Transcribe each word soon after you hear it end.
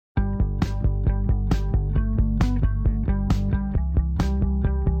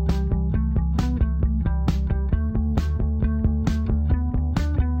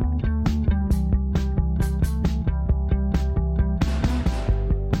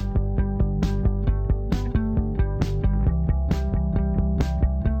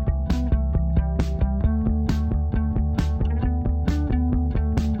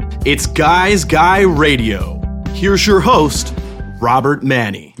It's Guys Guy Radio. Here's your host, Robert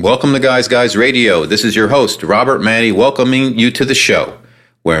Manni. Welcome to Guys Radio. This is your host, Robert Manni, welcoming you to the show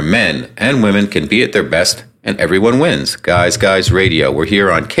where men and women can be at their best and everyone wins. Guys Radio. We're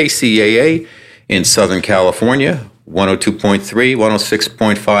here on KCAA in Southern California, 102.3,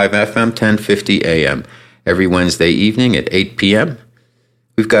 106.5 FM, 1050 AM. Every Wednesday evening at 8 p.m.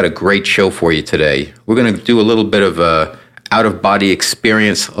 We've got a great show for you today. We're going to do a little bit of a out-of-body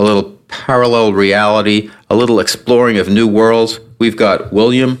experience, a little parallel reality, a little exploring of new worlds. We've got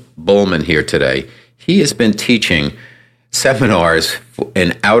William Buhlman here today. He has been teaching seminars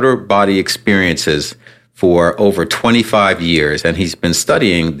in outer-body experiences for over 25 years, and he's been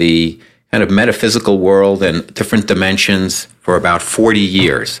studying the kind of metaphysical world and different dimensions for about 40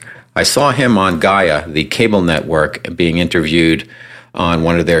 years. I saw him on Gaia, the cable network, being interviewed on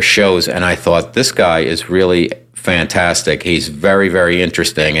one of their shows, and I thought, this guy is really fantastic. He's very, very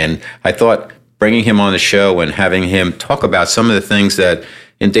interesting. And I thought bringing him on the show and having him talk about some of the things that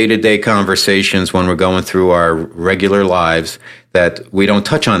in day-to-day conversations when we're going through our regular lives that we don't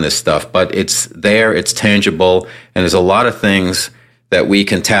touch on this stuff, but it's there, it's tangible, and there's a lot of things that we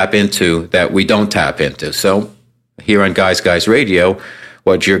can tap into that we don't tap into. So here on Guys Radio,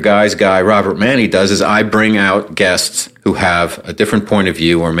 what your Guys Guy, Robert Manni, does is I bring out guests who have a different point of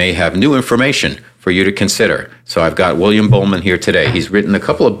view or may have new information for you to consider. So I've got William Buhlman here today. He's written a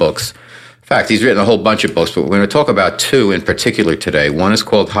couple of books. In fact, he's written a whole bunch of books, but we're going to talk about two in particular today. One is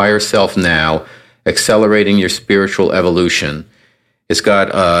called Higher Self Now, Accelerating Your Spiritual Evolution. It's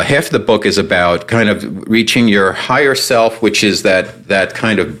got half the book is about kind of reaching your higher self, which is that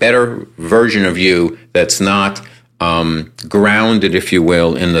kind of better version of you that's not grounded, if you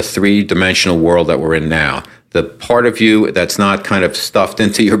will, in the three-dimensional world that we're in now. The part of you that's not kind of stuffed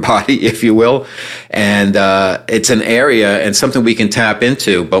into your body, if you will. And it's an area and something we can tap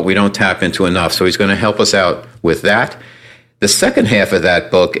into, but we don't tap into enough. So he's going to help us out with that. The second half of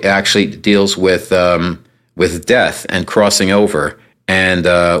that book actually deals with death and crossing over. And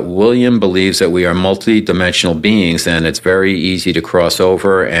William believes that we are multi-dimensional beings, and it's very easy to cross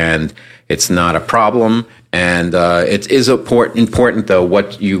over, and it's not a problem. And it is important, though,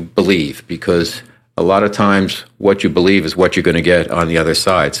 what you believe, because a lot of times what you believe is what you're going to get on the other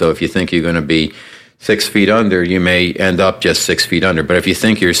side. So if you think you're going to be 6 feet under, you may end up just 6 feet under. But if you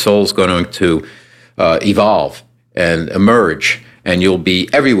think your soul's going to evolve and emerge, and you'll be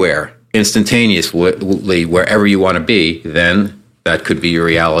everywhere instantaneously, wherever you want to be, then that could be your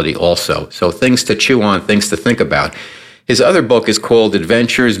reality also. So things to chew on, things to think about. His other book is called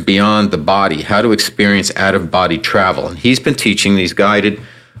Adventures Beyond the Body, How to Experience Out-of-Body Travel. And he's been teaching these guided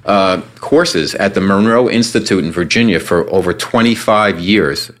courses at the Monroe Institute in Virginia for over 25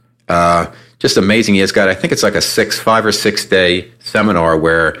 years. Just amazing. He has got, I think it's like a 5 or 6 day seminar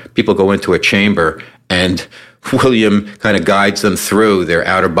where people go into a chamber and William kind of guides them through their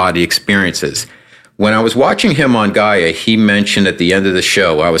out-of-body experiences. When I was watching him on Gaia, he mentioned at the end of the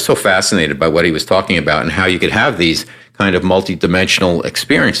show, I was so fascinated by what he was talking about and how you could have these kind of multi-dimensional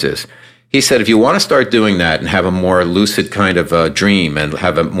experiences. He said, if you want to start doing that and have a more lucid kind of dream and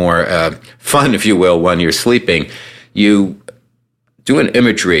have a more fun, if you will, when you're sleeping, you do an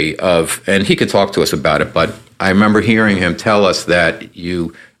imagery of, and he could talk to us about it, but I remember hearing him tell us that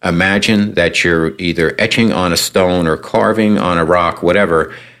you imagine that you're either etching on a stone or carving on a rock,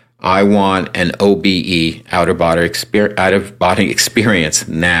 whatever. I want an OBE, out-of-body experience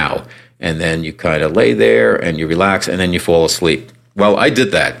now. And then you kind of lay there and you relax and then you fall asleep. Well, I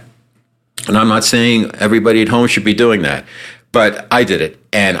did that. And I'm not saying everybody at home should be doing that, but I did it.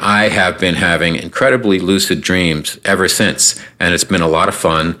 And I have been having incredibly lucid dreams ever since. And it's been a lot of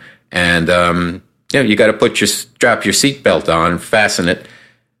fun. And, you got to strap your seatbelt on, fasten it.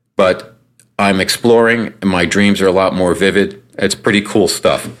 But I'm exploring, and my dreams are a lot more vivid. It's pretty cool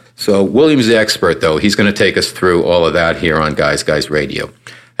stuff. So William's the expert, though. He's going to take us through all of that here on Guys Radio.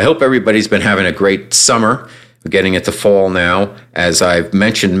 I hope everybody's been having a great summer. We're getting into fall now. As I've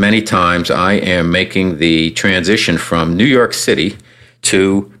mentioned many times, I am making the transition from New York City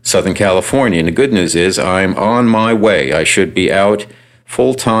to Southern California. And the good news is I'm on my way. I should be out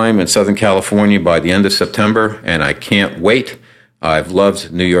full-time in Southern California by the end of September, and I can't wait. I've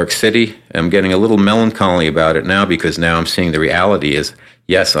loved New York City. I'm getting a little melancholy about it now because now I'm seeing the reality is,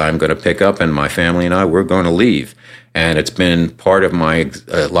 yes, I'm going to pick up, and my family and I, we're going to leave. And it's been part of my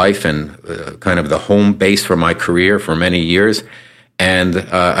life and kind of the home base for my career for many years. And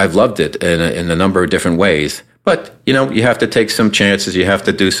I've loved it in a number of different ways. But, you have to take some chances. You have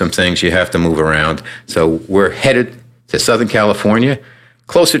to do some things. You have to move around. So we're headed to Southern California,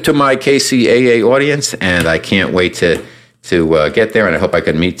 closer to my KCAA audience. And I can't wait to to get there, and I hope I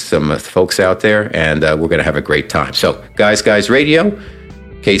can meet some folks out there, and we're going to have a great time. So, Guys Radio,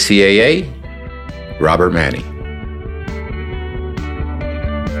 KCAA, Robert Manni.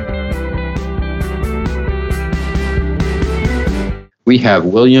 We have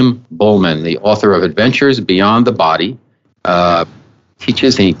William Bollman, the author of Adventures Beyond the Body,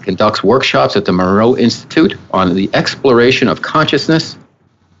 teaches and he conducts workshops at the Monroe Institute on the exploration of consciousness,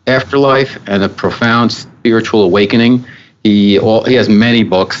 afterlife, and a profound spiritual awakening. He has many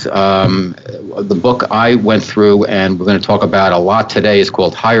books. The book I went through and we're going to talk about a lot today is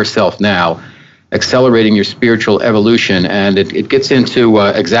called Higher Self Now, Accelerating Your Spiritual Evolution, and it gets into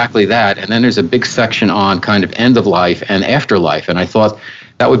exactly that. And then there's a big section on kind of end of life and afterlife, and I thought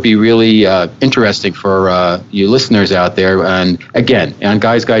that would be really interesting for you listeners out there. And again, on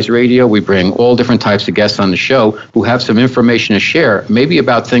Guys Radio, we bring all different types of guests on the show who have some information to share, maybe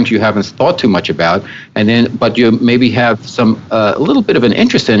about things you haven't thought too much about, but you maybe have some a little bit of an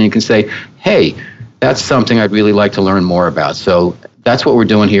interest in, and you can say, hey, that's something I'd really like to learn more about. So that's what we're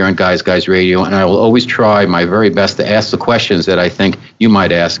doing here on Guys Radio, and I will always try my very best to ask the questions that I think you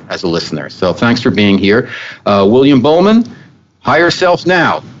might ask as a listener. So thanks for being here. William Bollman, Higher Self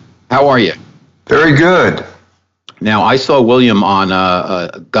Now. How are you? Very good. Now, I saw William on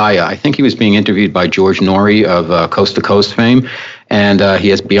Gaia. I think he was being interviewed by George Noory of Coast to Coast fame, and he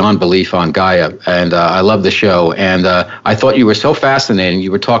has Beyond Belief on Gaia, and I love the show. And I thought you were so fascinating.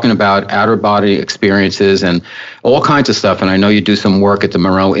 You were talking about outer body experiences and all kinds of stuff, and I know you do some work at the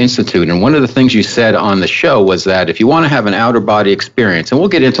Monroe Institute. And one of the things you said on the show was that if you want to have an outer body experience, and we'll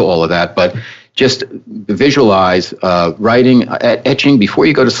get into all of that, but just visualize writing, etching before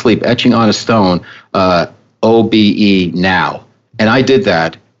you go to sleep, etching on a stone, OBE now. And I did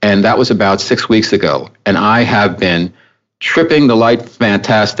that, and that was about 6 weeks ago. And I have been tripping the light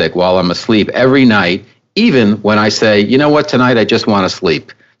fantastic while I'm asleep every night, even when I say, you know what, tonight I just want to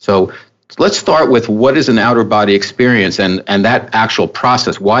sleep. So let's start with what is an outer body experience and that actual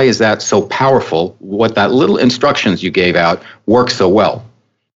process. Why is that so powerful? What that little instructions you gave out works so well?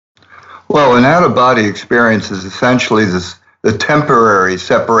 Well, an out-of-body experience is essentially the temporary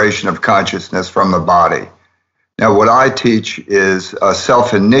separation of consciousness from the body. Now, what I teach is a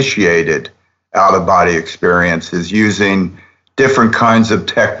self-initiated out-of-body experiences using different kinds of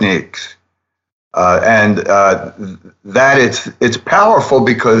techniques. That it's powerful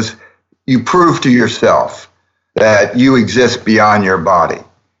because you prove to yourself that you exist beyond your body.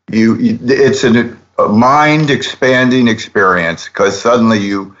 It's a mind-expanding experience because suddenly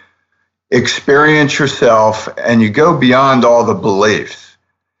you experience yourself and you go beyond all the beliefs.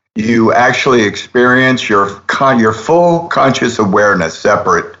 You actually experience your full conscious awareness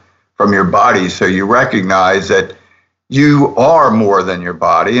separate from your body, so you recognize that you are more than your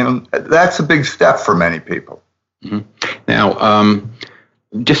body, and that's a big step for many people. Mm-hmm. Now,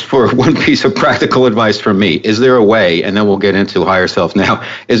 just for one piece of practical advice from me, is there a way, and then we'll get into Higher Self Now,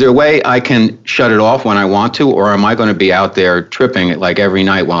 is there a way I can shut it off when I want to, or am I going to be out there tripping it like every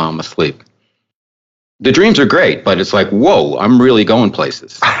night while I'm asleep? The dreams are great, but it's like, whoa, I'm really going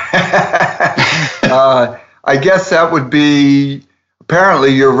places. I guess that would be,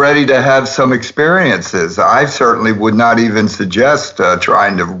 apparently you're ready to have some experiences. I certainly would not even suggest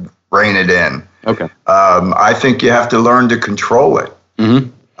trying to rein it in. Okay. I think you have to learn to control it.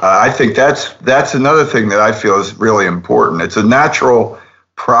 Mm-hmm. I think that's another thing that I feel is really important. It's a natural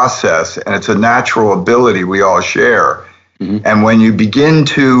process, and it's a natural ability we all share. Mm-hmm. And when you begin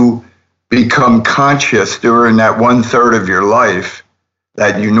to become conscious during that 1/3 of your life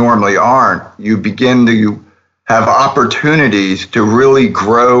that you normally aren't, you begin to have opportunities to really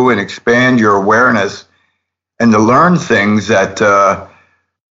grow and expand your awareness and to learn things that are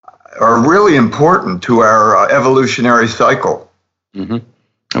really important to our evolutionary cycle. Mm-hmm.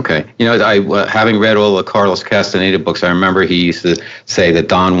 Okay. You know, having read all the Carlos Castaneda books, I remember he used to say that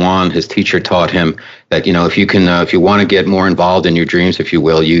Don Juan, his teacher, taught him that, you know, if you want to get more involved in your dreams, if you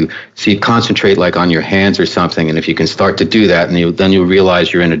will, you concentrate like on your hands or something. And if you can start to do that, and then you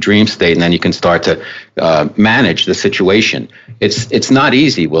realize you're in a dream state, and then you can start to manage the situation. It's not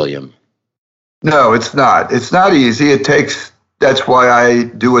easy, William. No, it's not. It's not easy. That's why I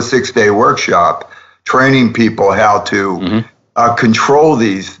do a 6-day workshop training people how to mm-hmm. Control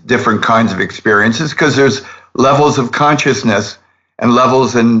these different kinds of experiences, because there's levels of consciousness and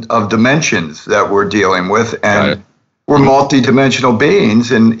levels of dimensions that we're dealing with, and we're multidimensional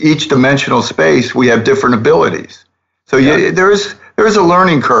beings. In each dimensional space, we have different abilities. So there is a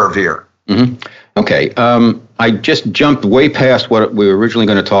learning curve here. Mm-hmm. Okay, I just jumped way past what we were originally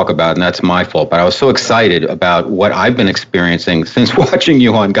going to talk about, and that's my fault. But I was so excited about what I've been experiencing since watching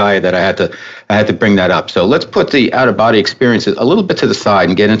you on Gaia that I had to bring that up. So let's put the out-of-body experiences a little bit to the side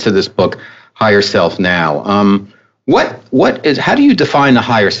and get into this book, Higher Self Now. How do you define the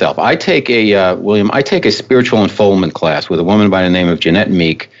higher self? I take a spiritual unfoldment class with a woman by the name of Jeanette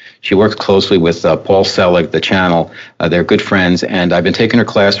Meek. She works closely with Paul Selig, the channel. They're good friends, and I've been taking her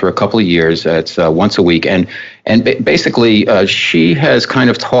class for a couple of years. It's once a week, and basically she has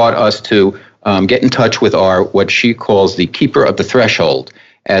kind of taught us to get in touch with what she calls the keeper of the threshold,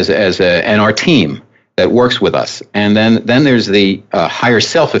 and our team that works with us. And then there's the higher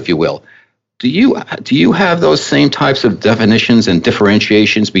self, if you will. Do you have those same types of definitions and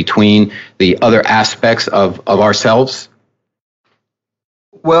differentiations between the other aspects of ourselves?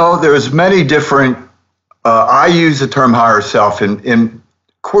 Well, there's many different. I use the term higher self, in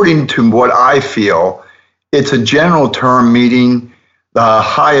according to what I feel, it's a general term meaning the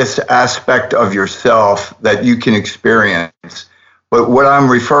highest aspect of yourself that you can experience. But what I'm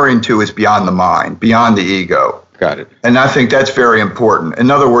referring to is beyond the mind, beyond the ego. Got it. And I think that's very important.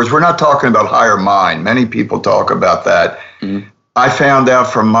 In other words, we're not talking about higher mind. Many people talk about that. Mm-hmm. I found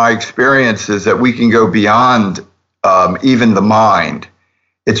out from my experiences that we can go beyond even the mind.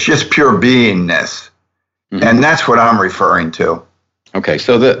 It's just pure beingness. Mm-hmm. And that's what I'm referring to. Okay,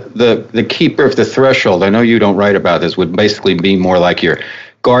 so the keeper of the threshold, I know you don't write about this, would basically be more like your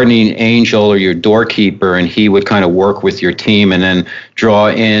guardian angel or your doorkeeper, and he would kind of work with your team and then draw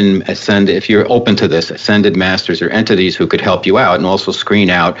in, if you're open to this, ascended masters or entities who could help you out and also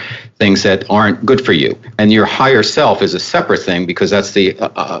screen out things that aren't good for you. And your higher self is a separate thing because that's the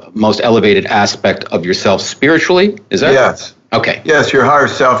most elevated aspect of yourself spiritually. Is that? Yes. Okay. Yes, your higher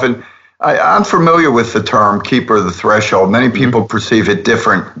self. And I'm familiar with the term keeper of the threshold. Many people perceive it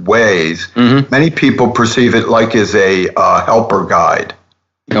different ways. Mm-hmm. Many people perceive it like as a helper guide.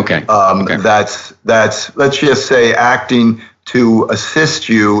 Okay. That's let's just say acting to assist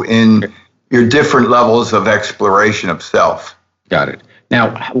you in your different levels of exploration of self. Got it.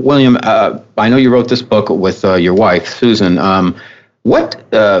 Now, William, I know you wrote this book with your wife, Susan. What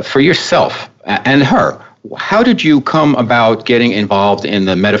for yourself and her? How did you come about getting involved in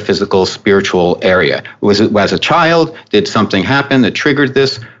the metaphysical, spiritual area? Was it as a child? Did something happen that triggered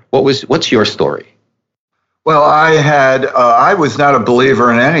this? What's your story? Well, I was not a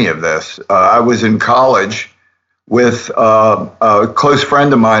believer in any of this. I was in college with a close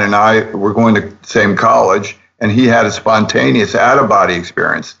friend of mine, and I were going to the same college, and he had a spontaneous out-of-body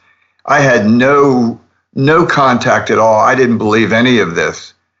experience. I had no contact at all. I didn't believe any of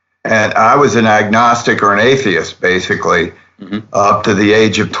this. And I was an agnostic or an atheist, basically, up to the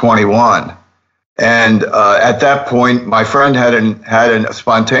age of 21. And at that point, my friend had a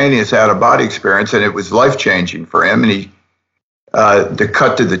spontaneous out-of-body experience, and it was life-changing for him. And he, to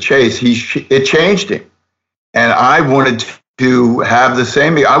cut to the chase, it changed him. And I wanted to have the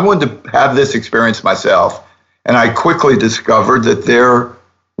same. I wanted to have this experience myself. And I quickly discovered that there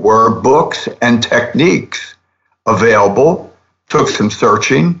were books and techniques available. Took some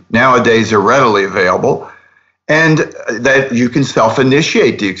searching. Nowadays, they're readily available. And that you can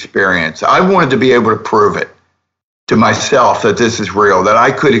self-initiate the experience. I wanted to be able to prove it to myself that this is real, that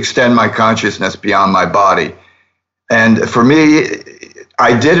I could extend my consciousness beyond my body. And for me,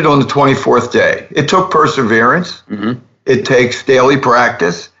 I did it on the 24th day. It took perseverance. Mm-hmm. It takes daily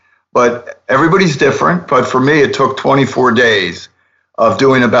practice, but everybody's different. But for me, it took 24 days of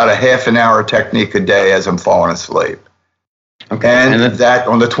doing about a half an hour technique a day as I'm falling asleep. Okay. And that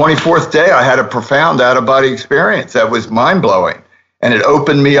on the 24th day, I had a profound out-of-body experience that was mind-blowing. And it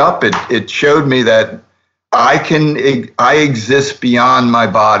opened me up. It showed me that I exist beyond my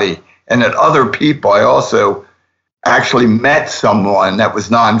body, and that other people, I also actually met someone that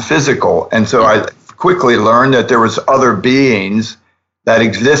was non-physical. And so I quickly learned that there was other beings that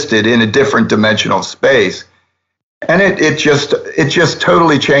existed in a different dimensional space. And it just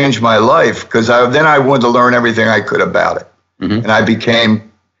totally changed my life, because then I wanted to learn everything I could about it. Mm-hmm. And I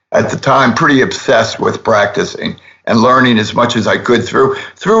became, at the time, pretty obsessed with practicing and learning as much as I could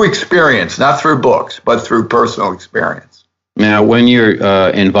through experience, not through books, but through personal experience. Now, when you're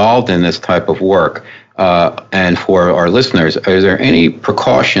involved in this type of work, and for our listeners, are there any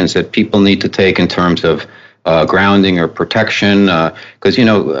precautions that people need to take in terms of grounding or protection? Because,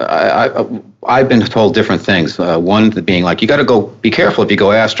 I've been told different things. One being like, you got to go be careful if you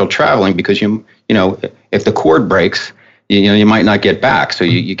go astral traveling, because if the cord breaks, you might not get back. So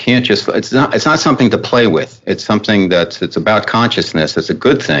you can't just, it's not something to play with. It's something it's about consciousness. It's a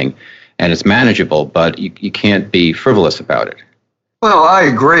good thing and it's manageable, but you can't be frivolous about it. Well, I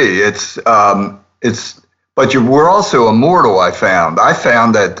agree. It's But we're also immortal, I found. I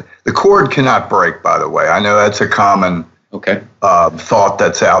found that the cord cannot break, by the way. I know that's a common thought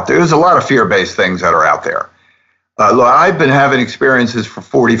that's out there. There's a lot of fear-based things that are out there. Look, I've been having experiences for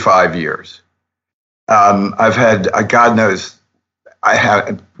 45 years. I've had, God knows, I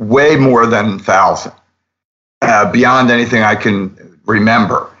have way more than 1,000, beyond anything I can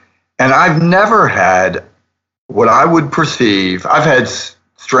remember. And I've never had what I would perceive. I've had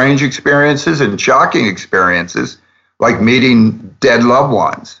strange experiences and shocking experiences, like meeting dead loved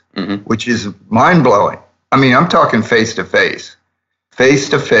ones, which is mind-blowing. I mean, I'm talking face-to-face.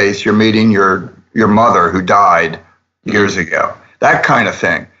 Face-to-face, you're meeting your mother who died years ago, that kind of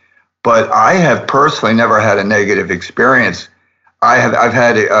thing. But I have personally never had a negative experience. I've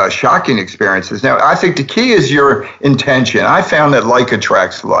had shocking experiences. Now, I think the key is your intention. I found that like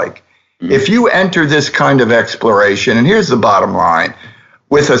attracts like. If you enter this kind of exploration, and here's the bottom line,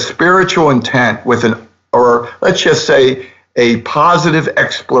 with a spiritual intent, or let's just say a positive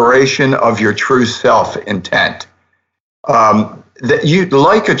exploration of your true self intent, that you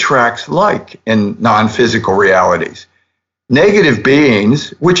like attracts like in non-physical realities. Negative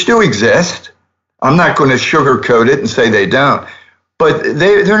beings, which do exist, I'm not going to sugarcoat it and say they don't, but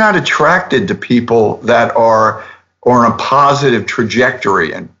they're not attracted to people that are on a positive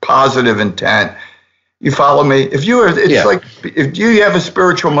trajectory and positive intent. You follow me? Like if you have a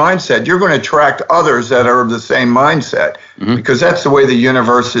spiritual mindset, you're going to attract others that are of the same mindset, because that's the way the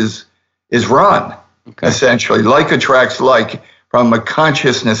universe is run, essentially. Like attracts like from a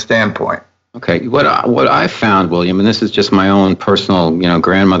consciousness standpoint. Okay, what I found, William, and this is just my own personal,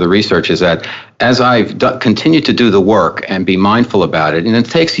 grandmother research, is that as I've continued to do the work and be mindful about it, and it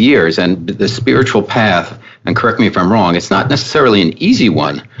takes years, and the spiritual path, and correct me if I'm wrong, it's not necessarily an easy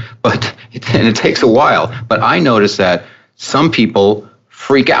one, but it takes a while. But I notice that some people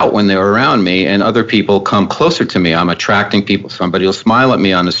freak out when they're around me, and other people come closer to me. I'm attracting people. Somebody will smile at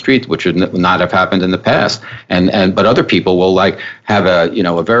me on the street, which would not have happened in the past, but other people will have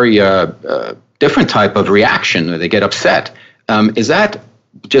a very different type of reaction. They get upset. Is that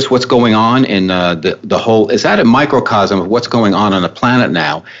just what's going on in the whole? Is that a microcosm of what's going on the planet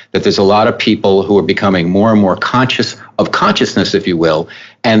now? That there's a lot of people who are becoming more and more conscious of consciousness, if you will,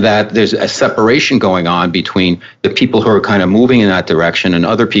 and that there's a separation going on between the people who are kind of moving in that direction and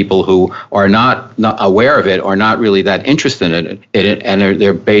other people who are not aware of it or not really that interested in it, and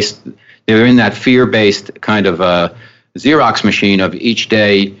they're in that fear-based kind of Xerox machine of each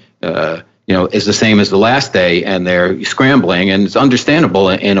day is the same as the last day, and they're scrambling, and it's understandable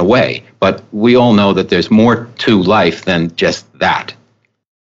in a way, but we all know that there's more to life than just that.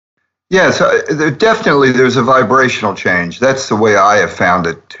 Yes, there's a vibrational change. That's the way I have found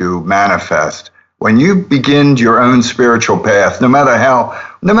it to manifest. When you begin your own spiritual path, no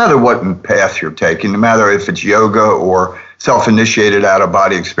matter what path you're taking, no matter if it's yoga or self-initiated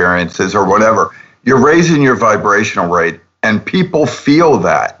out-of-body experiences or whatever, you're raising your vibrational rate, and people feel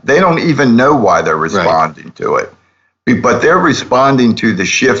that. They don't even know why they're responding to it, but they're responding to the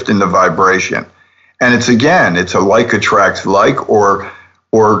shift in the vibration. And it's a like attracts like, or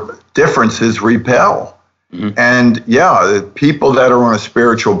differences repel. And the people that are on a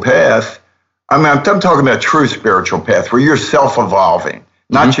spiritual path, I'm talking about true spiritual path where you're self-evolving,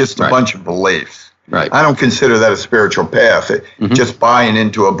 not just a bunch of beliefs. Right. I don't consider that a spiritual path, just buying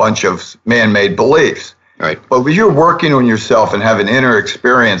into a bunch of man-made beliefs. Right. But when you're working on yourself and having inner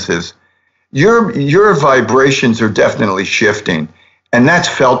experiences, your vibrations are definitely shifting, and that's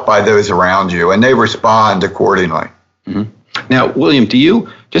felt by those around you, and they respond accordingly. Now, William, do you,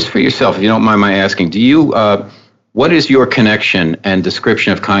 just for yourself, if you don't mind my asking, what is your connection and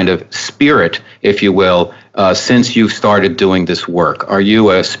description of kind of spirit, if you will, since you've started doing this work? Are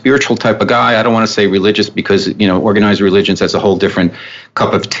you a spiritual type of guy? I don't want to say religious because, organized religions, that's a whole different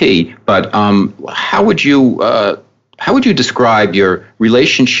cup of tea. But how would you describe your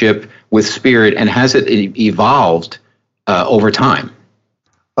relationship with spirit, and has it evolved over time?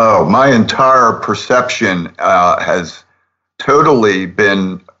 Oh, my entire perception has totally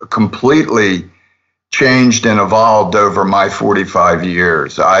been completely changed and evolved over my 45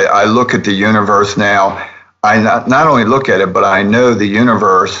 years. I look at the universe now. I not only look at it, but I know the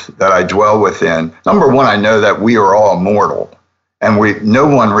universe that I dwell within. Number one, I know that we are all mortal, and no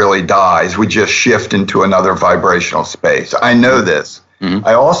one really dies. We just shift into another vibrational space. I know this.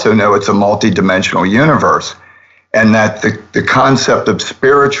 I also know it's a multidimensional universe, and that the concept of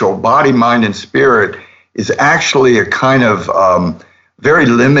spiritual, body, mind, and spirit is actually a kind of very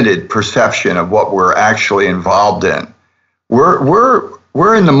limited perception of what we're actually involved in.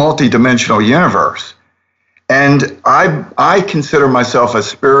 We're in the multidimensional universe, And I consider myself a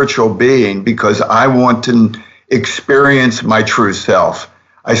spiritual being because I want to experience my true self.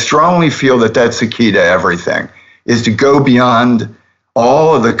 I strongly feel that that's the key to everything, is to go beyond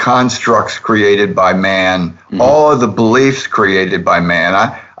all of the constructs created by man, all of the beliefs created by man.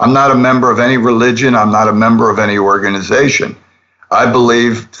 I'm not a member of any religion. I'm not a member of any organization. I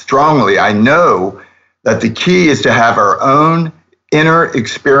believe strongly, I know that the key is to have our own inner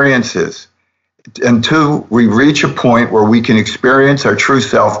experiences until we reach a point where we can experience our true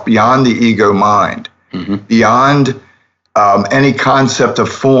self beyond the ego mind, beyond any concept of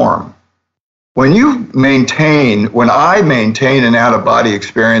form. When I maintain an out-of-body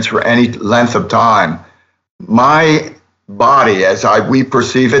experience for any length of time, my body, as we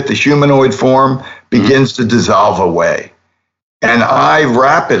perceive it, the humanoid form, begins to dissolve away. And I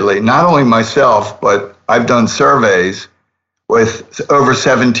rapidly, not only myself, but I've done surveys with over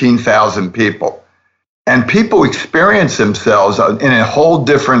 17,000 people. And people experience themselves in a whole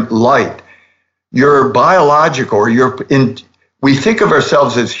different light. You're biological, we think of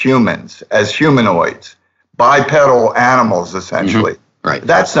ourselves as humans, as humanoids, bipedal animals, essentially. Right.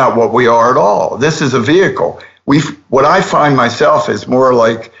 That's not what we are at all. This is a vehicle. What I find myself is more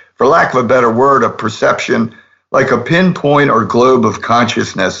like, for lack of a better word, a perception, like a pinpoint or globe of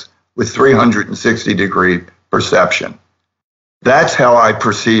consciousness with 360-degree perception. That's how I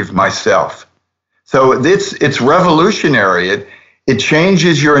perceive myself. So it's revolutionary. It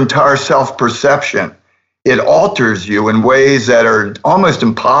changes your entire self-perception. It alters you in ways that are almost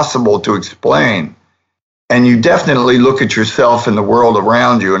impossible to explain. And you definitely look at yourself and the world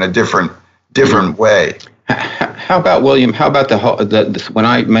around you in a different way. How about, William, how about when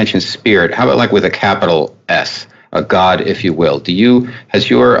I mention spirit, how about like with a capital S, a God, if you will? Has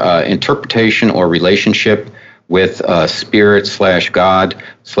your interpretation or relationship with spirit / God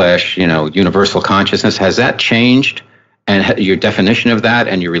 / universal consciousness, has that changed? And your definition of that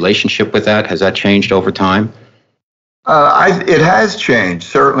and your relationship with that, has that changed over time? It has changed,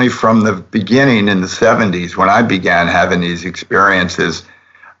 certainly from the beginning in the 70s when I began having these experiences.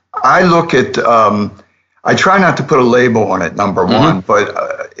 I look at, I try not to put a label on it, number one,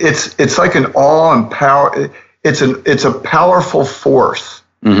 but it's like an it's a powerful force,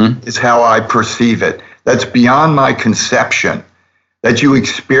 is how I perceive it. That's beyond my conception, that you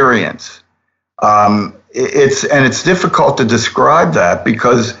experience. It's difficult to describe that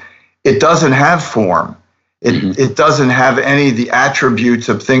because it doesn't have form. It doesn't have any of the attributes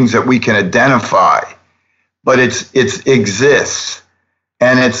of things that we can identify, but it exists.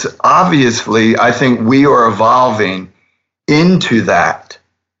 And it's obviously, I think we are evolving into that,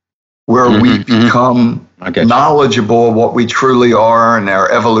 where we become knowledgeable of what we truly are in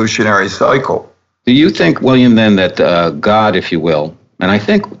our evolutionary cycle. Do you think, William, then that God, if you will, and I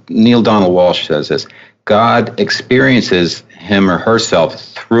think Neale Donald Walsch says this, God experiences him or herself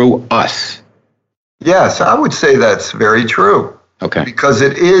through us? Yes, I would say that's very true. Okay. Because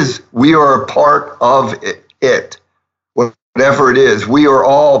we are a part of it. Whatever it is, we are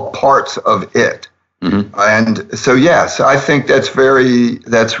all parts of it. And so, yes, I think that's very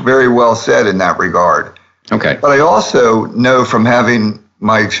well said in that regard. Okay. But I also know from having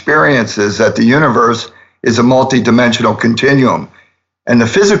my experiences that the universe is a multidimensional continuum. And the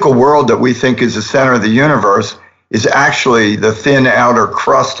physical world that we think is the center of the universe is actually the thin outer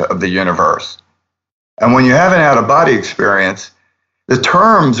crust of the universe. And when you have an out-of-body experience, the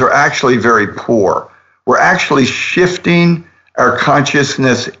terms are actually very poor. We're actually shifting our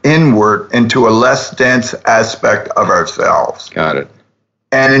consciousness inward into a less dense aspect of ourselves. Got it.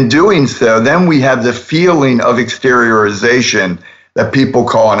 And in doing so, then we have the feeling of exteriorization that people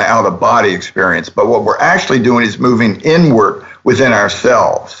call an out-of-body experience. But what we're actually doing is moving inward within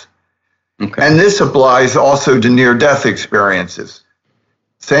ourselves. Okay. And this applies also to near-death experiences.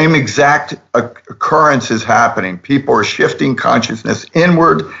 Same exact occurrence is happening. People are shifting consciousness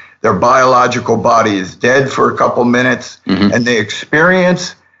inward. Their biological body is dead for a couple minutes, and they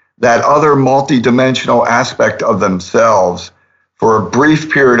experience that other multidimensional aspect of themselves for a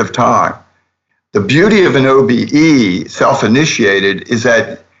brief period of time. The beauty of an OBE, self-initiated, is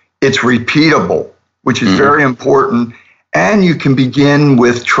that it's repeatable, which is very important, and you can begin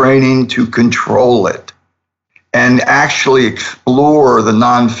with training to control it and actually explore the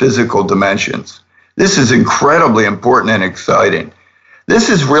non-physical dimensions. This is incredibly important and exciting. This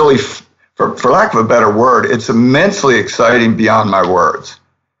is really, for lack of a better word, it's immensely exciting beyond my words.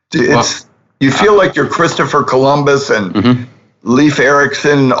 You feel like you're Christopher Columbus and Leif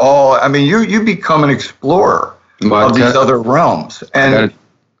Erikson, you become an explorer of these other realms. And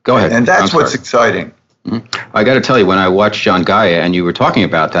go ahead. And that's what's exciting. I got to tell you, when I watched John Gaia and you were talking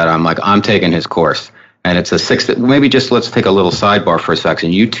about that, I'm like, I'm taking his course. And it's a 6-day, maybe just let's take a little sidebar for a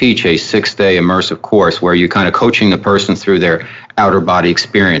second. You teach a 6-day immersive course where you're kind of coaching the person through their outer body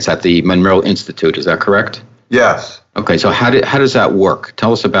experience at the Monroe Institute. Is that correct? Yes. Okay, so how does that work?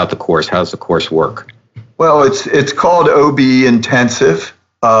 Tell us about the course. How does the course work? Well, it's called OBE Intensive,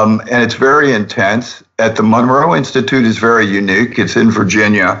 and it's very intense. At the Monroe Institute is very unique. It's in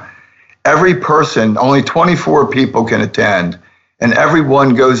Virginia. Every person, only 24 people can attend, and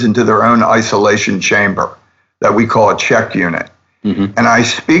everyone goes into their own isolation chamber that we call a check unit. Mm-hmm. And I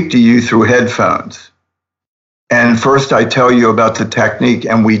speak to you through headphones. And first I tell you about the technique,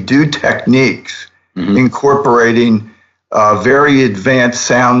 and we do techniques incorporating very advanced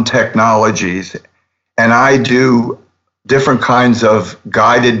sound technologies. And I do different kinds of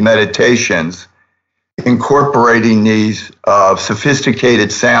guided meditations incorporating these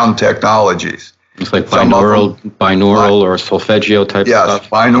sophisticated sound technologies. It's like binaural or solfeggio type stuff? Yes,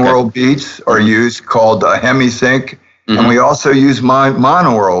 binaural beats are used called hemisync, and we also use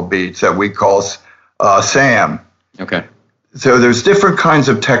monaural beats that we call SAM. Okay. So there's different kinds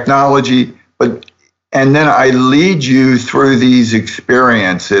of technology, and then I lead you through these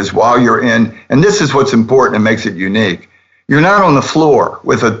experiences while you're in, and this is what's important and makes it unique. You're not on the floor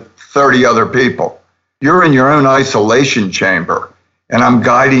with 30 other people. You're in your own isolation chamber, and I'm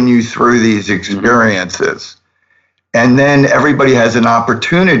guiding you through these experiences. And then everybody has an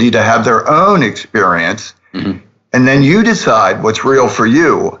opportunity to have their own experience, and then you decide what's real for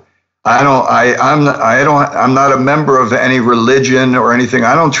you. I'm not a member of any religion or anything.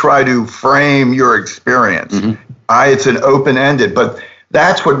 I don't try to frame your experience. It's an open-ended, but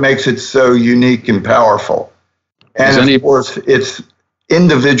that's what makes it so unique and powerful. And of course, it's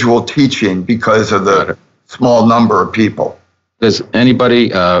individual teaching because of the small number of people. Does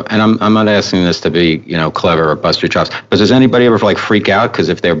anybody, and I'm not asking this to be, clever or bust your chops, but does anybody ever freak out because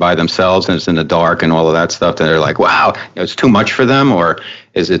if they're by themselves and it's in the dark and all of that stuff, then they're like, wow, it's too much for them? Or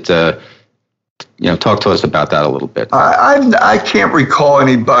is it, talk to us about that a little bit. I can't recall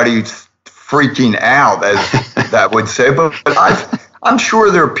anybody freaking out, as that would say, but I'm sure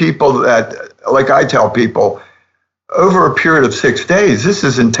there are people that, like I tell people, over a period of 6 days, this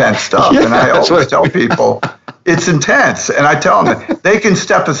is intense stuff. And I always tell people, it's intense. And I tell them that they can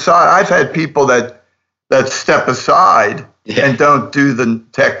step aside. I've had people that step aside and don't do the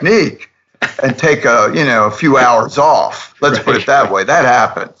technique and take a few hours off. Let's put it that way. That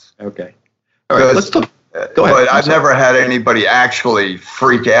happens. Okay. All right. Let's talk. Go ahead. But I've never had anybody actually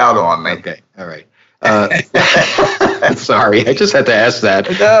freak out on me. Okay. All right. Sorry, I just had to ask that.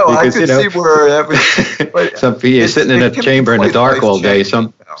 No, because, I could see where that was. Some people sitting in a chamber in the dark all day.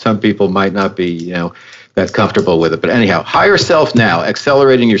 Some people might not be, that comfortable with it. But anyhow, Higher Self Now,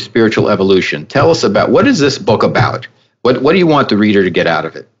 Accelerating Your Spiritual Evolution. Tell us about, what is this book about? What do you want the reader to get out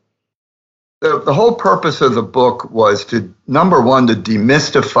of it? The whole purpose of the book was to, number one, to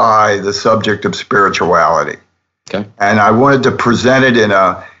demystify the subject of spirituality. Okay. And I wanted to present it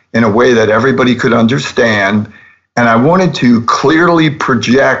in a way that everybody could understand. And I wanted to clearly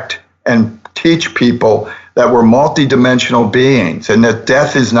project and teach people that we're multidimensional beings and that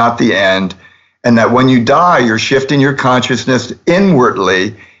death is not the end. And that when you die, you're shifting your consciousness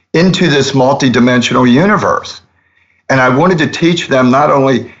inwardly into this multidimensional universe. And I wanted to teach them not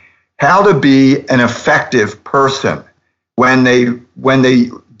only how to be an effective person when they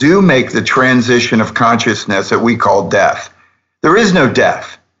do make the transition of consciousness that we call death. There is no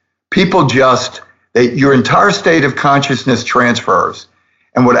death. People your entire state of consciousness transfers.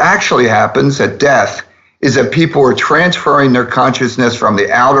 And what actually happens at death is that people are transferring their consciousness from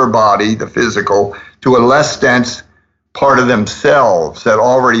the outer body, the physical, to a less dense part of themselves that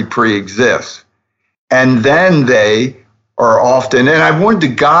already pre-exists. And then they are often, and I wanted to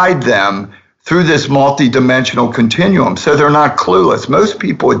guide them through this multidimensional continuum so they're not clueless. Most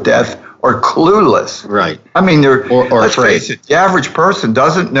people at death are clueless. Right. I mean, they're or let's afraid. face it, the average person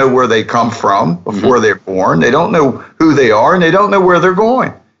doesn't know where they come from before they're born. They don't know who they are, and they don't know where they're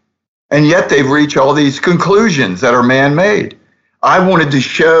going. And yet they've reached all these conclusions that are man-made. I wanted to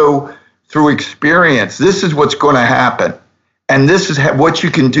show through experience, this is what's going to happen. And this is what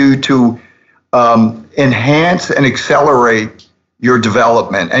you can do to enhance and accelerate your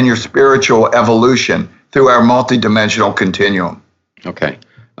development and your spiritual evolution through our multidimensional continuum. Okay.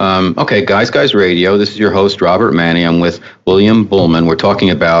 Okay, Guys Radio. This is your host, Robert Manny. I'm with William Buhlman. We're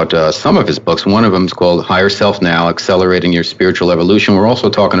talking about some of his books. One of them is called Higher Self Now, Accelerating Your Spiritual Evolution. We're also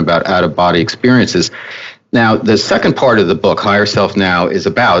talking about out-of-body experiences. Now, the second part of the book, Higher Self Now, is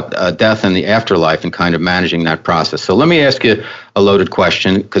about death and the afterlife and kind of managing that process. So let me ask you a loaded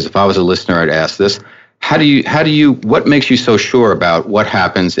question, because if I was a listener, I'd ask this. What makes you so sure about what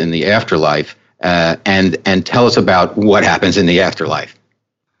happens in the afterlife and tell us about what happens in the afterlife.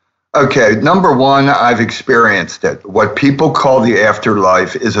 Okay, number one, I've experienced it. What people call the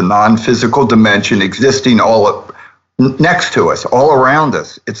afterlife is a non-physical dimension existing next to us, all around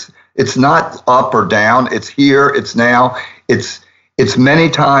us. It's not up or down. It's here. It's now. It's many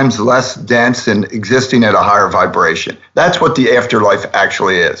times less dense and existing at a higher vibration. That's what the afterlife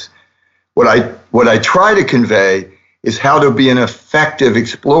actually is. What I try to convey is how to be an effective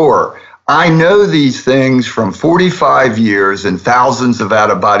explorer. I know these things from 45 years and thousands of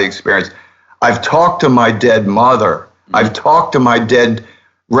out-of-body experience. I've talked to my dead mother. I've talked to my dead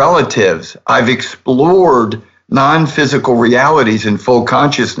relatives. I've explored non-physical realities in full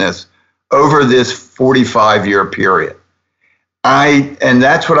consciousness over this 45-year period. And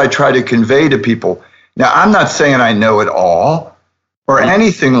that's what I try to convey to people. Now, I'm not saying I know it all or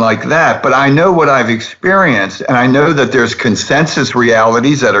anything like that, but I know what I've experienced, and I know that there's consensus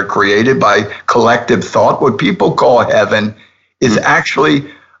realities that are created by collective thought. What people call heaven is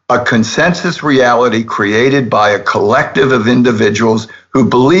actually a consensus reality created by a collective of individuals who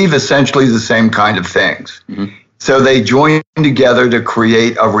believe essentially the same kind of things. Mm-hmm. So they join together to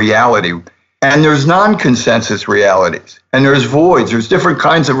create a reality. And there's non-consensus realities, and there's voids, there's different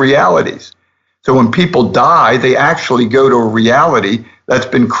kinds of realities. So when people die, they actually go to a reality that's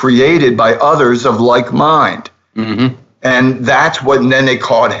been created by others of like mind. Mm-hmm. And that's what, and then they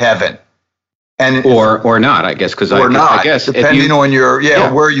call it heaven. And or not, I guess, because I guess depending on your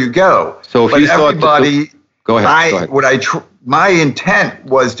where you go. So if go ahead. My intent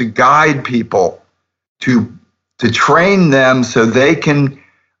was to guide people to train them so they can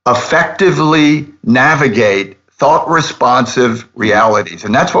effectively navigate thought-responsive realities.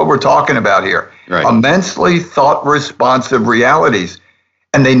 And that's what we're talking about here. Right. Immensely thought-responsive realities.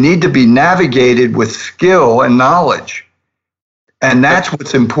 And they need to be navigated with skill and knowledge. And that's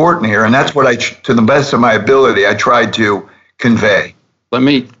what's important here. And that's what to the best of my ability, I tried to convey. Let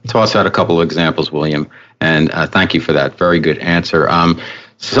me toss out a couple of examples, William. And thank you for that. Very good answer.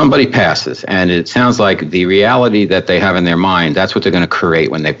 Somebody passes, and it sounds like the reality that they have in their mind, that's what they're going to create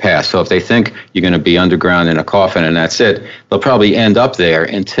when they pass. So if they think you're going to be underground in a coffin and that's it, they'll probably end up there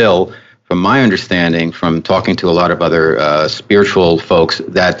until, from my understanding, from talking to a lot of other spiritual folks,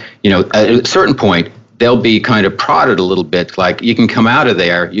 that, at a certain point, they'll be kind of prodded a little bit, like, you can come out of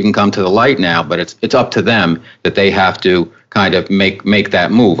there, you can come to the light now, but it's up to them that they have to kind of make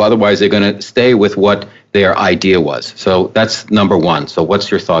that move. Otherwise, they're going to stay with what their idea was. So that's number one. So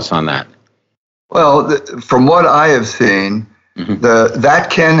what's your thoughts on that? Well, from what I have seen, that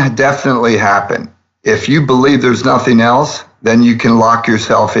can definitely happen. If you believe there's nothing else, then you can lock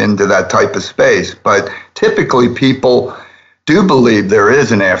yourself into that type of space. But typically people do believe there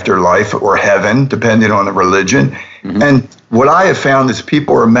is an afterlife or heaven, depending on the religion. Mm-hmm. And what I have found is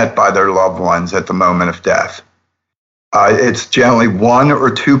people are met by their loved ones at the moment of death. It's generally one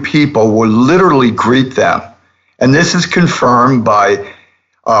or two people will literally greet them. And this is confirmed by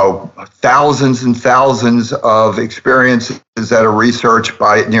thousands and thousands of experiences that are researched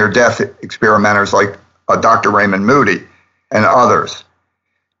by near-death experimenters like Dr. Raymond Moody and others.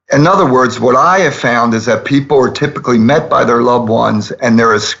 In other words, what I have found is that people are typically met by their loved ones and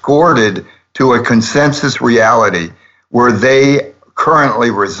they're escorted to a consensus reality where they currently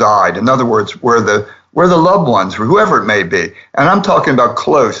reside. In other words, where the loved ones, or whoever it may be, and I'm talking about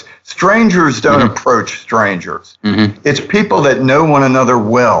close. Strangers don't approach strangers. Mm-hmm. It's people that know one another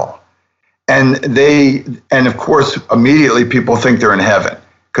well. And of course, immediately people think they're in heaven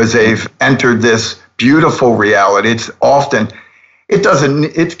because they've entered this beautiful reality.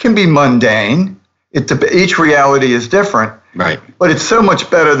 It can be mundane. Each reality is different. Right. But it's so much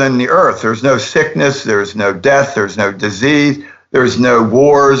better than the earth. There's no sickness, there's no death, there's no disease, there's no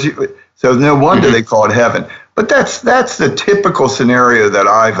wars. So no wonder they call it heaven. But that's the typical scenario that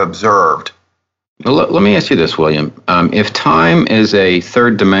I've observed. Well, let me ask you this, William. If time is a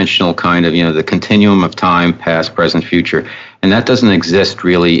third dimensional kind of, the continuum of time, past, present, future, and that doesn't exist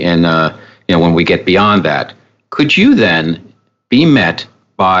really in, when we get beyond that, could you then be met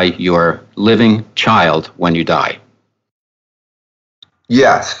by your living child when you die?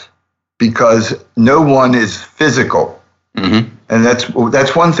 Yes, because no one is physical. Mm-hmm. And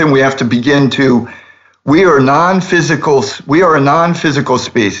that's one thing we have to begin to. We are a non-physical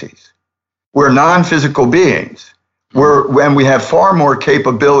species. We're non-physical beings. And we have far more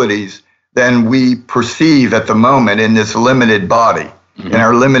capabilities than we perceive at the moment in this limited body, in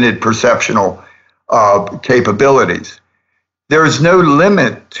our limited perceptual capabilities. There is no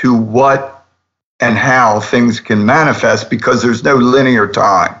limit to what and how things can manifest because there's no linear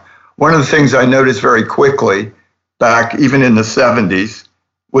time. One of the things I noticed very quickly back even in the 70s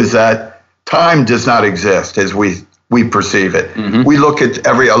was that time does not exist as we perceive it. Mm-hmm. We look at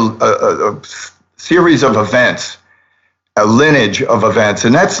every a series of events, a lineage of events,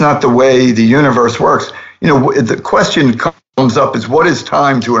 and that's not the way the universe works. The question comes up is, what is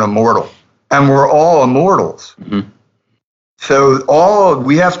time to an immortal? And we're all immortals. Mm-hmm. So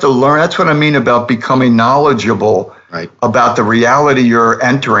we have to learn. That's what I mean about becoming knowledgeable about the reality you're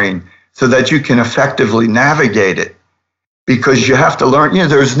entering so that you can effectively navigate it. Because you have to learn,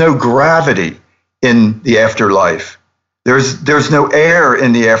 there's no gravity in the afterlife. There's no air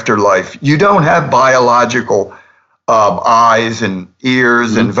in the afterlife. You don't have biological eyes and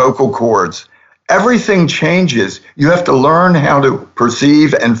ears and vocal cords. Everything changes. You have to learn how to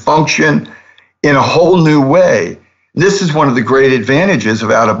perceive and function in a whole new way. This is one of the great advantages of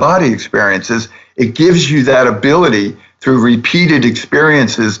out-of-body experiences. It gives you that ability through repeated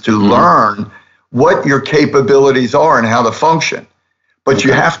experiences to learn what your capabilities are and how to function. But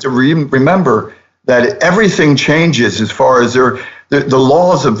you have to remember that everything changes as far as the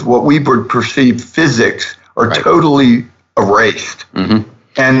laws of what we would perceive physics are totally erased. Mm-hmm.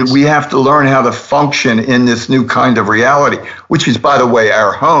 And we have to learn how to function in this new kind of reality, which is, by the way,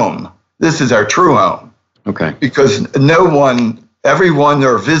 our home. This is our true home. Okay. Because everyone,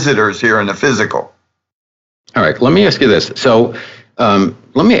 there are visitors here in the physical. All right, let me ask you this. So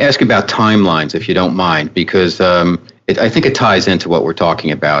let me ask you about timelines, if you don't mind, because I think it ties into what we're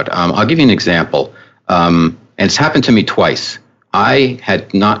talking about. I'll give you an example. And it's happened to me twice. I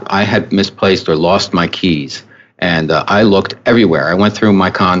had misplaced or lost my keys, and I looked everywhere. I went through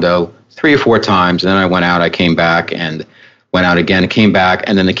my condo 3 or 4 times, and then I went out, I came back, and went out again, came back,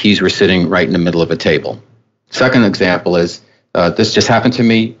 and then the keys were sitting right in the middle of a table. Second example is, this just happened to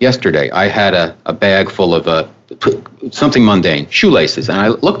me yesterday. I had a bag full of something mundane, shoelaces, and I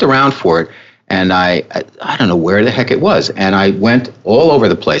looked around for it, and I don't know where the heck it was, and I went all over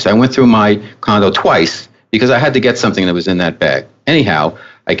the place. I went through my condo twice because I had to get something that was in that bag. Anyhow,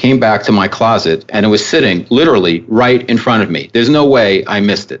 I came back to my closet, and it was sitting literally right in front of me. There's no way I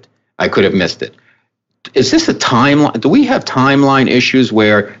missed it. I could have missed it. Is this a timeline? Do we have timeline issues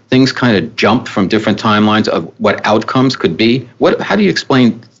where things kind of jump from different timelines of what outcomes could be? How do you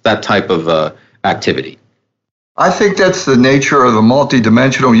explain that type of activity? I think that's the nature of the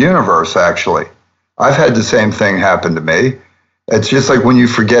multidimensional universe, actually. I've had the same thing happen to me. It's just like when you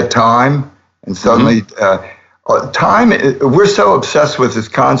forget time, and suddenly time, we're so obsessed with this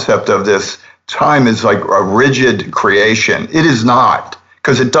concept of this time is like a rigid creation. It is not,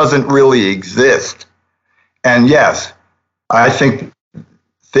 because it doesn't really exist. And yes, I think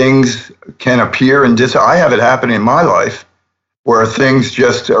things can appear and I have it happen in my life where things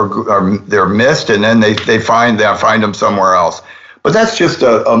just they're missed, and then they find them somewhere else. But that's just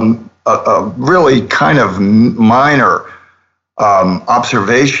a really kind of minor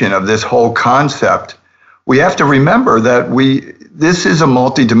observation of this whole concept. We have to remember that this is a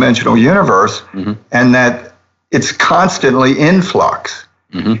multidimensional universe, and that it's constantly in flux,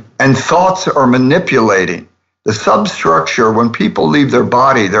 and thoughts are manipulating. The substructure, when people leave their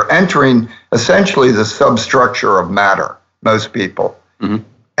body, they're entering essentially the substructure of matter, most people. And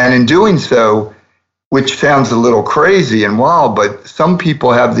in doing so, which sounds a little crazy and wild, but some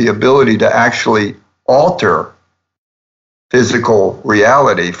people have the ability to actually alter physical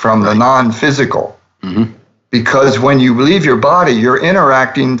reality from the non-physical. Because when you leave your body, you're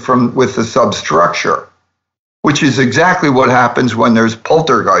interacting with the substructure, which is exactly what happens when there's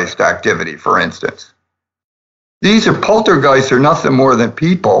poltergeist activity, for instance. Poltergeists are nothing more than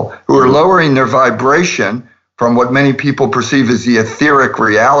people who are lowering their vibration from what many people perceive as the etheric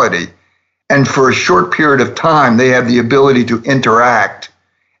reality. And for a short period of time, they have the ability to interact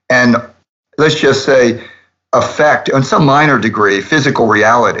and, let's just say, affect, in some minor degree, physical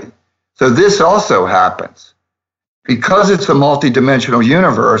reality. So this also happens. Because it's a multidimensional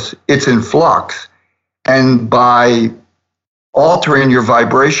universe, it's in flux. And by altering your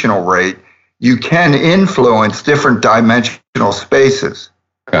vibrational rate, you can influence different dimensional spaces.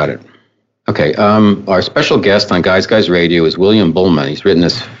 Got it. Okay. Our special guest on Guys Radio is William Buhlman. He's written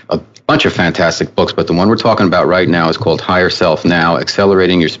a bunch of fantastic books, but the one we're talking about right now is called Higher Self Now,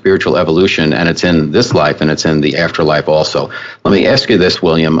 Accelerating Your Spiritual Evolution, and it's in this life and it's in the afterlife also. Let me ask you this,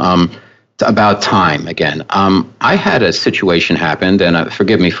 William, about time again. I had a situation happen, and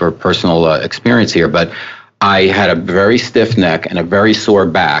forgive me for personal experience here, but I had a very stiff neck and a very sore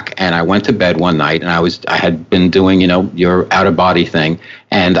back, and I went to bed one night, and I had been doing, your out-of-body thing,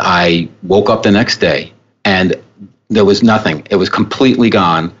 and I woke up the next day, and there was nothing. It was completely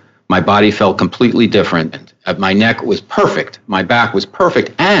gone. My body felt completely different. My neck was perfect. My back was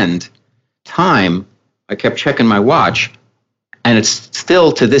perfect, and time, I kept checking my watch, and it's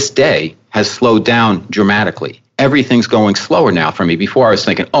still, to this day, has slowed down dramatically. Everything's going slower now for me. Before I was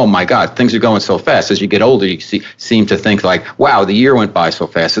thinking, oh my God, things are going so fast. As you get older, you seem to think like, wow, the year went by so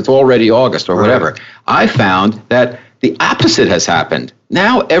fast. It's already August or whatever. I found that the opposite has happened.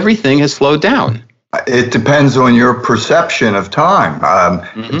 Now everything has slowed down. It depends on your perception of time.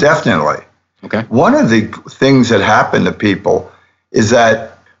 Definitely. Okay. One of the things that happen to people is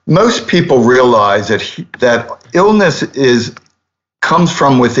that most people realize that illness comes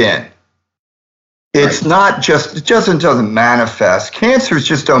from within. It's not just, it doesn't manifest. Cancers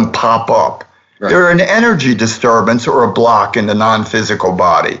just don't pop up. Right. They're an energy disturbance or a block in the non-physical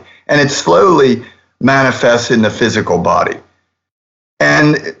body, and it slowly manifests in the physical body.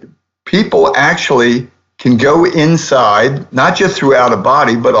 And people actually can go inside, not just through out of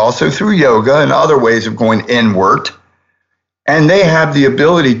body, but also through yoga and other ways of going inward. And they have the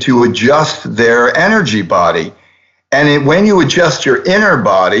ability to adjust their energy body. And when you adjust your inner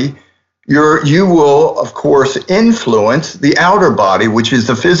body, you will, of course, influence the outer body, which is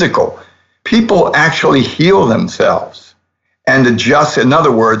the physical. People actually heal themselves and adjust. In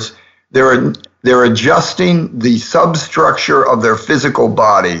other words, they're adjusting the substructure of their physical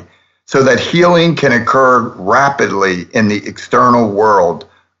body so that healing can occur rapidly in the external world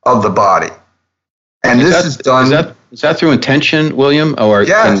of the body. And this is done. Is that through intention, William? Or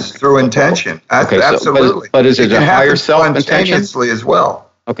yes, through intention. Okay, absolutely. But is it a higher self intention? Spontaneously as well.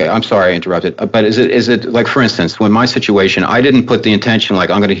 Okay, I'm sorry I interrupted. But is it like, for instance, when my situation, I didn't put the intention like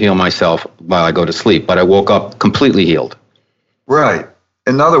I'm going to heal myself while I go to sleep, but I woke up completely healed. Right.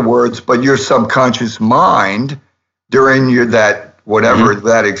 In other words, but your subconscious mind during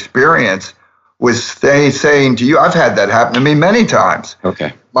that experience was saying to you, I've had that happen to me many times.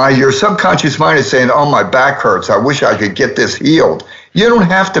 Okay. Your subconscious mind is saying, oh, my back hurts. I wish I could get this healed. You don't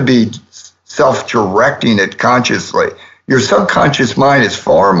have to be self-directing it consciously. Your subconscious mind is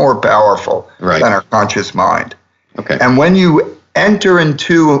far more powerful than our conscious mind. Okay. And when you enter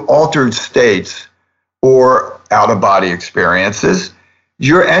into altered states or out-of-body experiences,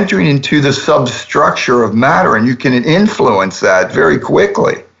 you're entering into the substructure of matter, and you can influence that very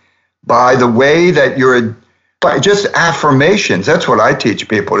quickly by the way that by just affirmations. That's what I teach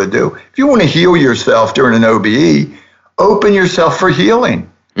people to do. If you want to heal yourself during an OBE, open yourself for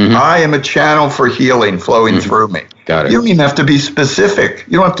healing. Mm-hmm. I am a channel for healing flowing through me. Got it. You don't even have to be specific.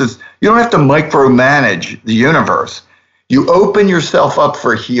 You don't have to micromanage the universe. You open yourself up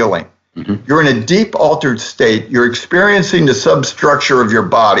for healing. Mm-hmm. You're in a deep altered state. You're experiencing the substructure of your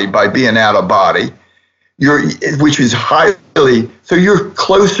body by being out of body, which is so you're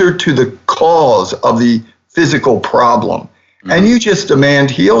closer to the cause of the physical problem. Mm-hmm. And you just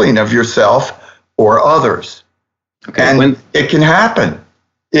demand healing of yourself or others. Okay. And it can happen.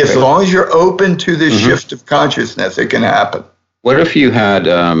 As long as you're open to this shift of consciousness, it can happen. What if you had,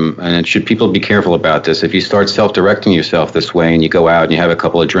 and should people be careful about this, if you start self-directing yourself this way and you go out and you have a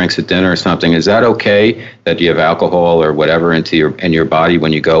couple of drinks at dinner or something, is that okay that you have alcohol or whatever in your body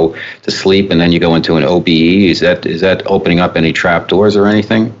when you go to sleep and then you go into an OBE? Is that opening up any trap doors or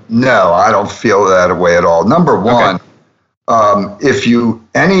anything? No, I don't feel that way at all. Number one, if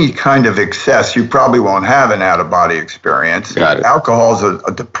any kind of excess, you probably won't have an out-of-body experience. Got it. Alcohol is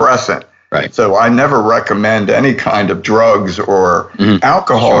a depressant. Right. So I never recommend any kind of drugs or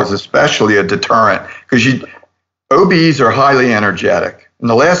alcohol is especially a deterrent because OBs are highly energetic. And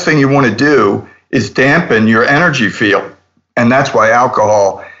the last thing you want to do is dampen your energy field. And that's why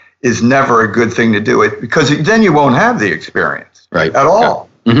alcohol is never a good thing to do it because then you won't have the experience at all.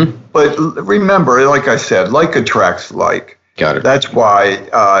 Yeah. Mm-hmm. But remember, like I said, like attracts like. Got it. That's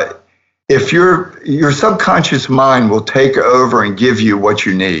why if your subconscious mind will take over and give you what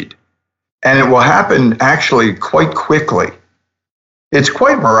you need. And it will happen actually quite quickly. It's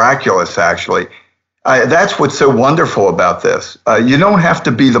quite miraculous, actually. That's what's so wonderful about this. You don't have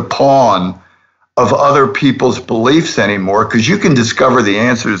to be the pawn of other people's beliefs anymore because you can discover the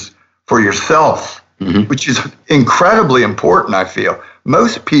answers for yourself, which is incredibly important, I feel.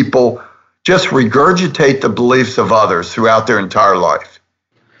 Most people just regurgitate the beliefs of others throughout their entire life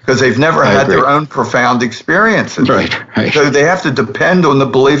because they've never had their own profound experiences. Right. So they have to depend on the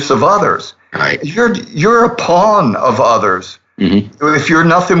beliefs of others. Right. You're a pawn of others. If you're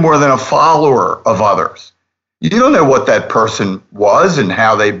nothing more than a follower of others. You don't know what that person was and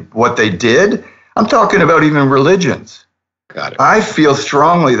what they did. I'm talking about even religions. Got it. I feel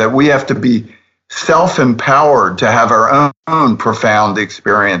strongly that we have to be self-empowered to have our own profound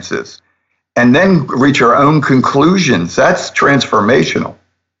experiences and then reach our own conclusions. That's transformational.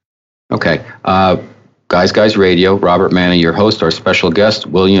 Okay. Guys Radio, Robert Manning, your host, our special guest,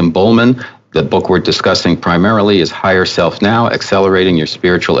 William Buhlman, The book we're discussing primarily is Higher Self Now, Accelerating Your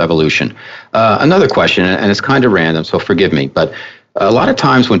Spiritual Evolution. Another question, and it's kind of random, so forgive me, but a lot of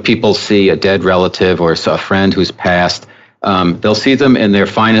times when people see a dead relative or a friend who's passed, they'll see them in their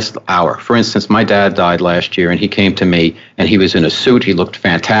finest hour. For instance, my dad died last year, and he came to me, and he was in a suit. He looked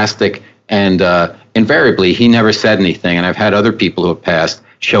fantastic, and invariably, he never said anything. And I've had other people who have passed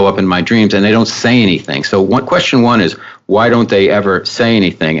show up in my dreams, and they don't say anything. So question one is, why don't they ever say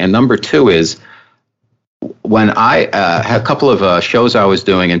anything? And number two is, when I had a couple of shows I was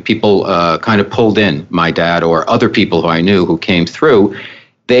doing, and people kind of pulled in my dad or other people who I knew who came through,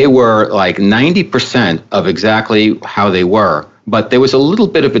 they were like 90% of exactly how they were, but there was a little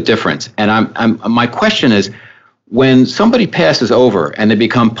bit of a difference. And my question is, when somebody passes over and they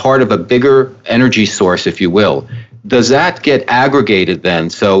become part of a bigger energy source, if you will, does that get aggregated then?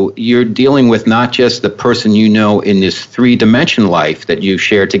 So you're dealing with not just the person you know in this three-dimension life that you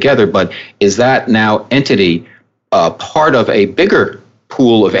share together, but is that now entity part of a bigger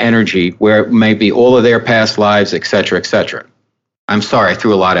pool of energy where it may be all of their past lives, et cetera, et cetera? I'm sorry, I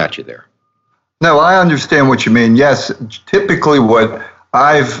threw a lot at you there. No, I understand what you mean. Yes, typically what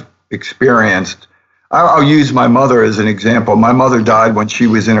I've experienced, I'll use my mother as an example. My mother died when she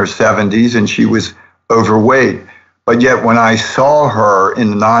was in her 70s and she was overweight. But yet when I saw her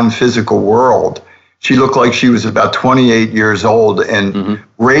in the non-physical world, she looked like she was about 28 years old and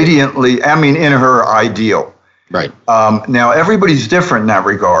radiantly, in her ideal. Right. Now, everybody's different in that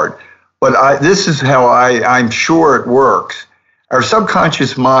regard. But this is how I'm sure it works. Our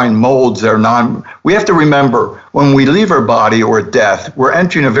subconscious mind molds we have to remember, when we leave our body or death, we're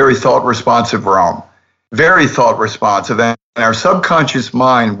entering a very thought-responsive realm. Very thought-responsive. And our subconscious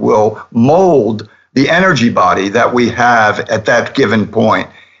mind will mold the energy body that we have at that given point.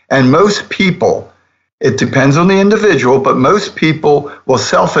 And most people, it depends on the individual, but most people will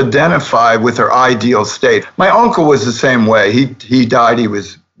self-identify with their ideal state. My uncle was the same way. He died, he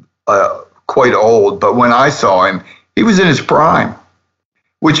was quite old, but when I saw him, he was in his prime,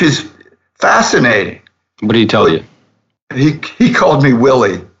 which is fascinating. What did he tell you? He called me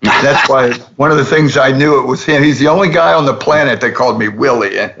Willie. That's why one of the things I knew it was him. He's the only guy on the planet that called me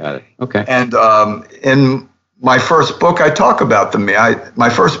Willie. Got it. Okay. And in my first book, I talk about my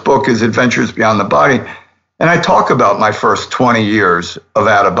first book is Adventures Beyond the Body, and I talk about my first 20 years of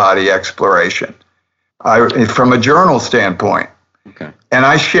out-of-body exploration from a journal standpoint. Okay. And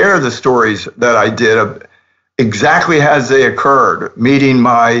I share the stories that I did exactly as they occurred, meeting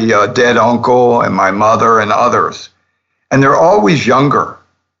my dead uncle and my mother and others. And they're always younger.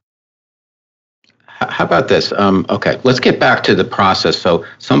 How about this? Okay, let's get back to the process. So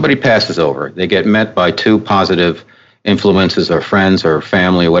somebody passes over. They get met by two positive influences or friends or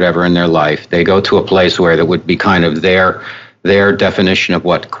family or whatever in their life. They go to a place where that would be kind of their definition of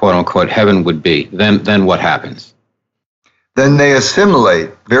what, quote unquote, heaven would be. Then what happens? Then they assimilate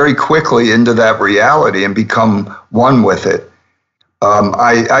very quickly into that reality and become one with it.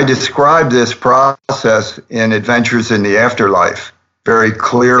 I describe this process in Adventures in the Afterlife very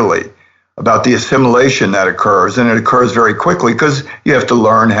clearly about the assimilation that occurs, and it occurs very quickly because you have to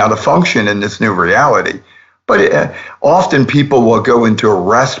learn how to function in this new reality. But often people will go into a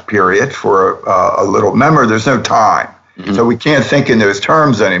rest period for a little. Remember, there's no time, so we can't think in those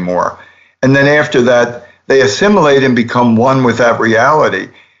terms anymore. And then after that, they assimilate and become one with that reality.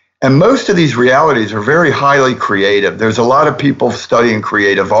 And most of these realities are very highly creative. There's a lot of people studying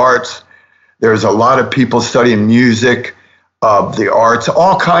creative arts. There's a lot of people studying music, the arts,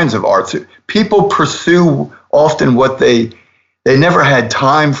 all kinds of arts. People pursue often what they never had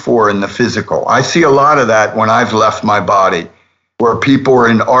time for in the physical. I see a lot of that when I've left my body, where people are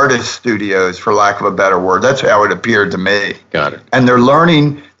in artist studios, for lack of a better word. That's how it appeared to me. Got it. And they're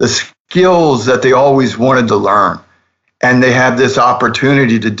learning the skills that they always wanted to learn. And they have this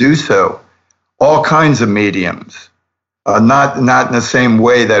opportunity to do so. All kinds of mediums. Not in the same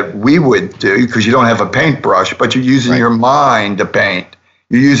way that we would do, because you don't have a paintbrush, but you're using your mind to paint.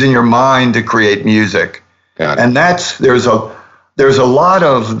 You're using your mind to create music. Got it. And there's a lot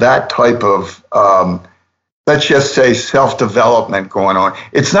of that type of, let's just say, self-development going on.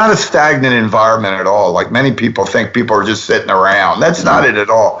 It's not a stagnant environment at all. Like many people think people are just sitting around. That's not it at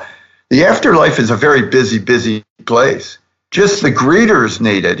all. The afterlife is a very busy place. Just the greeters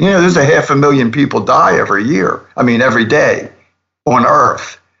need it. There's 500,000 people die every day on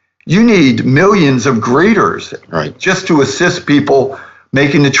Earth. You need millions of greeters just to assist people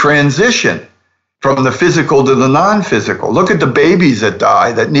making the transition from the physical to the non-physical. Look at the babies that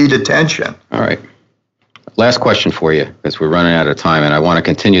die that need attention. All right. Last question for you, because we're running out of time, and I want to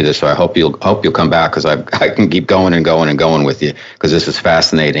continue this. So I hope you'll come back, because I can keep going and going and going with you, because this is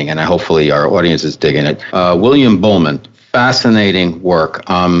fascinating, and hopefully our audience is digging it. William Buhlman, fascinating work.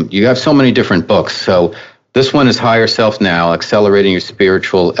 You have so many different books. So this one is Higher Self Now, Accelerating Your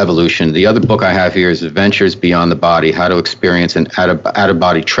Spiritual Evolution. The other book I have here is Adventures Beyond the Body, How to Experience an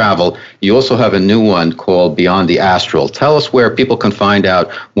Out-of-Body Travel. You also have a new one called Beyond the Astral. Tell us where people can find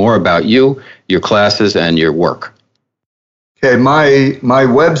out more about you, your classes, and your work. Okay, my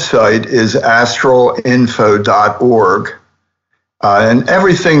website is astralinfo.org, and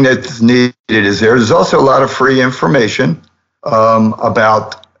everything that's needed is there. There's also a lot of free information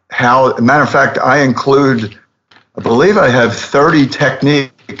about how, matter of fact, I believe I have 30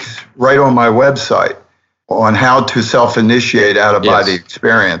 techniques right on my website on how to self-initiate out-of-body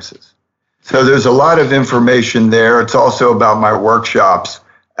experiences. So there's a lot of information there. It's also about my workshops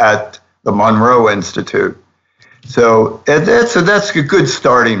at the Monroe Institute. So that's a good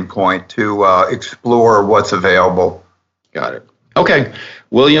starting point to explore what's available. Got it. Okay.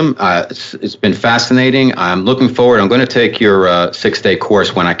 William, it's been fascinating. I'm looking forward. I'm going to take your 6-day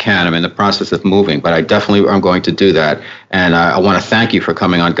course when I can. I'm in the process of moving, but I definitely am going to do that. And I want to thank you for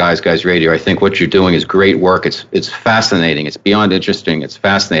coming on Guys Radio. I think what you're doing is great work. It's fascinating. It's beyond interesting. It's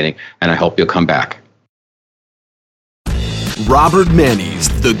fascinating. And I hope you'll come back. Robert Manny's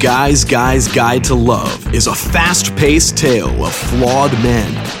The Guy's Guide to Love is a fast-paced tale of flawed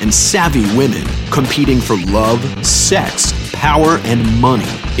men and savvy women competing for love, sex, power, and money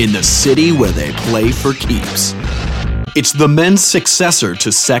in the city where they play for keeps. It's the men's successor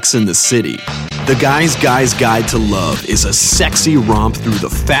to Sex and the City. The Guy's Guide to Love is a sexy romp through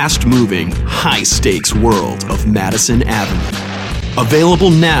the fast-moving, high-stakes world of Madison Avenue. Available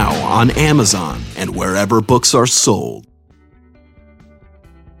now on Amazon and wherever books are sold.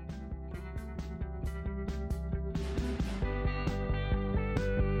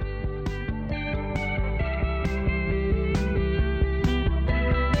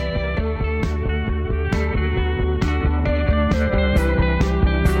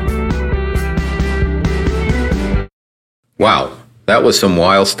 Wow, that was some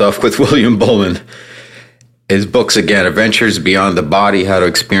wild stuff with William Buhlman. His books, again, Adventures Beyond the Body, How to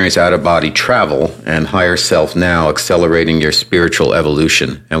Experience Out-of-Body Travel, and Higher Self Now, Accelerating Your Spiritual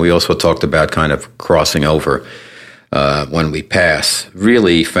Evolution. And we also talked about kind of crossing over when we pass.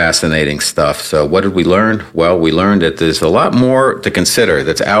 Really fascinating stuff. So what did we learn? Well, we learned that there's a lot more to consider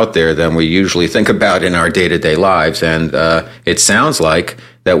that's out there than we usually think about in our day-to-day lives. And it sounds like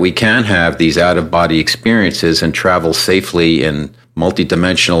that we can have these out-of-body experiences and travel safely in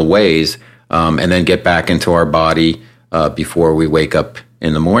multidimensional ways, and then get back into our body before we wake up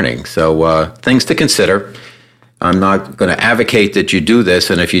in the morning. So things to consider. I'm not going to advocate that you do this,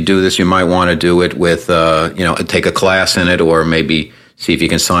 and if you do this, you might want to do it with, take a class in it, or maybe see if you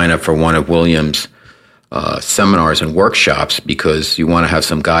can sign up for one of William's seminars and workshops, because you want to have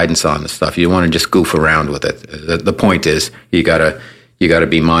some guidance on the stuff. You don't want to just goof around with it. The point is, you got to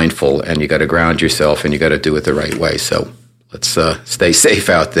be mindful, and you got to ground yourself, and you got to do it the right way. So let's stay safe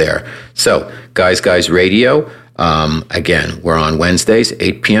out there. So, Guys Radio, again, we're on Wednesdays,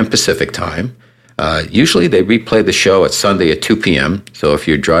 8 p.m. Pacific time. Usually they replay the show at Sunday at 2 p.m. So if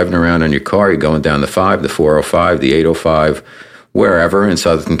you're driving around in your car, you're going down the 5, the 405, the 805, wherever in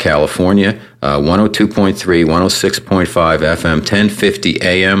Southern California, 102.3, 106.5 FM, 1050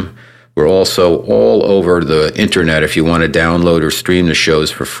 AM. We're also all over the internet if you want to download or stream the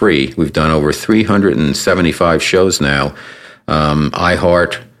shows for free. We've done over 375 shows now.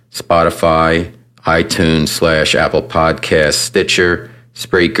 iHeart, Spotify, iTunes / Apple Podcasts, Stitcher,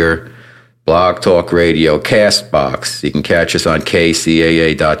 Spreaker, Blog Talk Radio, CastBox. You can catch us on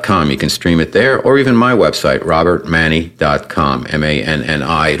kcaa.com. You can stream it there, or even my website, robertmanni.com,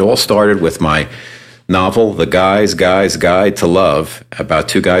 MANNI. It all started with my novel, The Guy's Guide to Love, about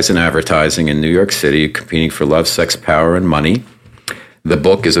two guys in advertising in New York City competing for love, sex, power, and money. The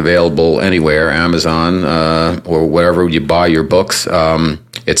book is available anywhere, Amazon, or wherever you buy your books.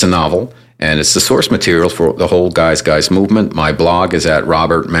 It's a novel, and it's the source material for the whole Guys movement. My blog is at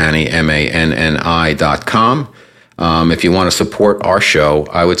robertmanni.com. If you want to support our show,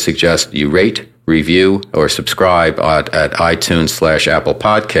 I would suggest you rate, review, or subscribe at iTunes / Apple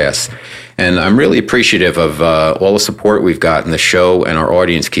Podcasts. And I'm really appreciative of all the support we've got in the show, and our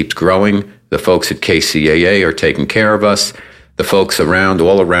audience keeps growing. The folks at KCAA are taking care of us. The folks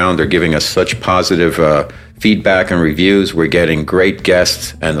all around are giving us such positive feedback and reviews. We're getting great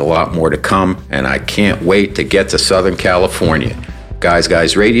guests and a lot more to come, and I can't wait to get to Southern California.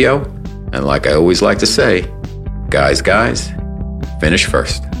 Guys Radio, and like I always like to say, guys, finish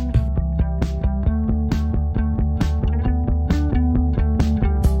first.